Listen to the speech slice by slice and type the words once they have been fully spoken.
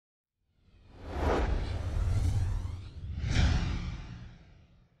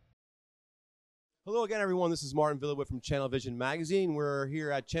Hello again, everyone. This is Martin Villawood from Channel Vision Magazine. We're here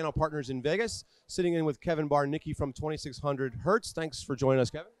at Channel Partners in Vegas, sitting in with Kevin Bartnicki from 2600 Hertz. Thanks for joining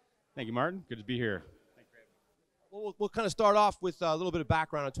us, Kevin. Thank you, Martin. Good to be here. Well, we'll kind of start off with a little bit of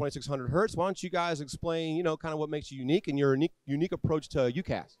background on 2600 Hertz. Why don't you guys explain, kind of what makes you unique and your unique approach to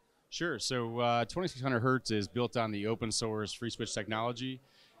UCaaS? Sure. So 2600 Hertz is built on the open source freeSWITCH technology.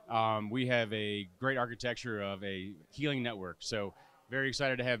 We have a great architecture of a healing network. So very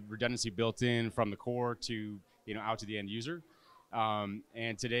excited to have redundancy built in from the core to out to the end user.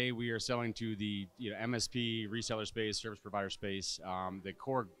 And today we are selling to the MSP reseller space, service provider space, the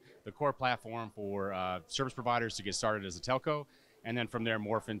core platform for service providers to get started as a telco, and then from there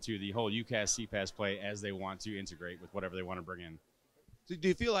morph into the whole UCaaS CPaaS play as they want to integrate with whatever they want to bring in. So do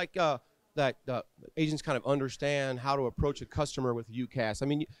you feel like that agents kind of understand how to approach a customer with UCaaS? I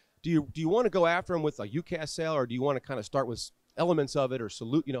mean, do you want to go after them with a UCaaS sale, or do you want to kind of start with elements of it or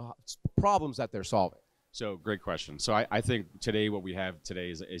problems that they're solving? So great question. So I think today what we have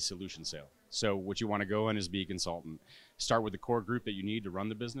today is a solution sale. So what you want to go in is be a consultant. Start with the core group that you need to run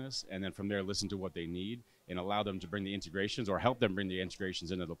the business, and then from there listen to what they need and allow them to bring the integrations or help them bring the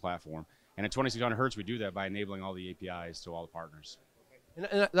integrations into the platform. And at 2600 Hertz, we do that by enabling all the APIs to all the partners.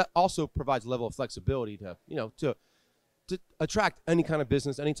 And that also provides a level of flexibility to attract any kind of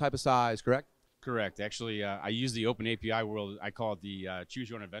business, any type of size, correct? Correct. Actually, I use the open API world. I call it the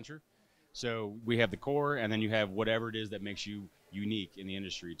choose your own adventure. So we have the core, and then you have whatever it is that makes you unique in the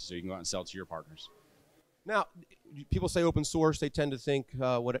industry, so you can go out and sell to your partners. Now, people say open source. They tend to think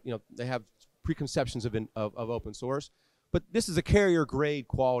they have preconceptions of open source, but this is a carrier grade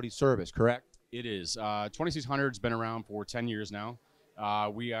quality service, correct? It is. 2600 has been around for 10 years now.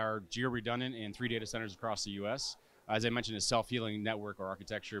 We are geo-redundant in 3 data centers across the U.S. As I mentioned, a self-healing network or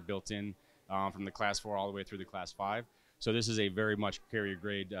architecture built in from the class 4 all the way through the class 5. So this is a very much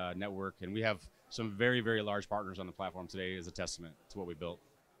carrier-grade network, and we have some very, very large partners on the platform today as a testament to what we built.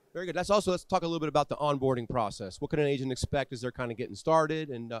 Very good. Let's talk a little bit about the onboarding process. What can an agent expect as they're kind of getting started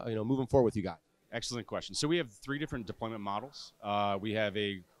and moving forward with you guys? Excellent question. So we have 3 different deployment models. We have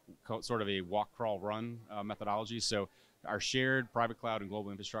a sort of a walk, crawl, run methodology. So our shared private cloud and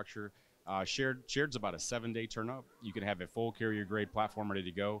global infrastructure, shared's about a 7-day turn-up. You can have a full carrier-grade platform ready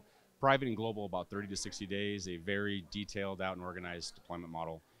to go. Private and global, about 30 to 60 days, a very detailed out and organized deployment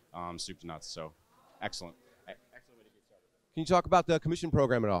model, soup to nuts. So excellent. Excellent way to get started. Can you talk about the commission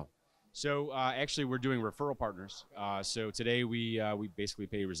program at all? So actually we're doing referral partners. So today we basically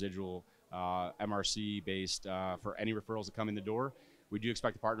pay residual MRC based for any referrals that come in the door. We do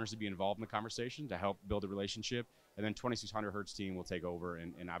expect the partners to be involved in the conversation to help build a relationship, and then 2600 Hertz team will take over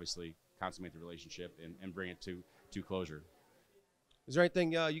and obviously consummate the relationship and bring it to closure. Is there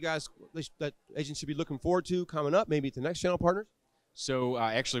anything you guys that agents should be looking forward to coming up, maybe at the next Channel Partners? So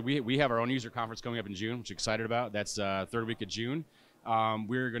actually we have our own user conference coming up in June, which I'm excited about. That's 3rd week of June.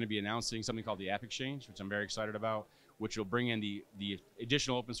 We're going to be announcing something called the App Exchange, which I'm very excited about, which will bring in the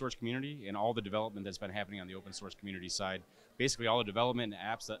additional open source community and all the development that's been happening on the open source community side. Basically all the development and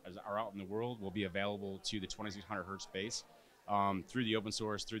apps that are out in the world will be available to the 2600 Hertz space through the open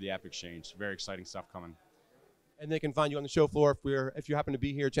source, through the App Exchange. Very exciting stuff coming. And they can find you on the show floor if you happen to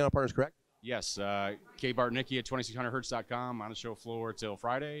be here at Channel Partners, correct? Yes, K Bartnicki at 2600hertz.com on the show floor till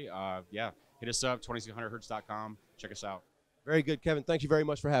Friday. Yeah, hit us up, 2600hertz.com. Check us out. Very good, Kevin. Thank you very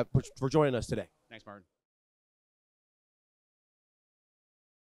much for joining us today. Thanks, Martin.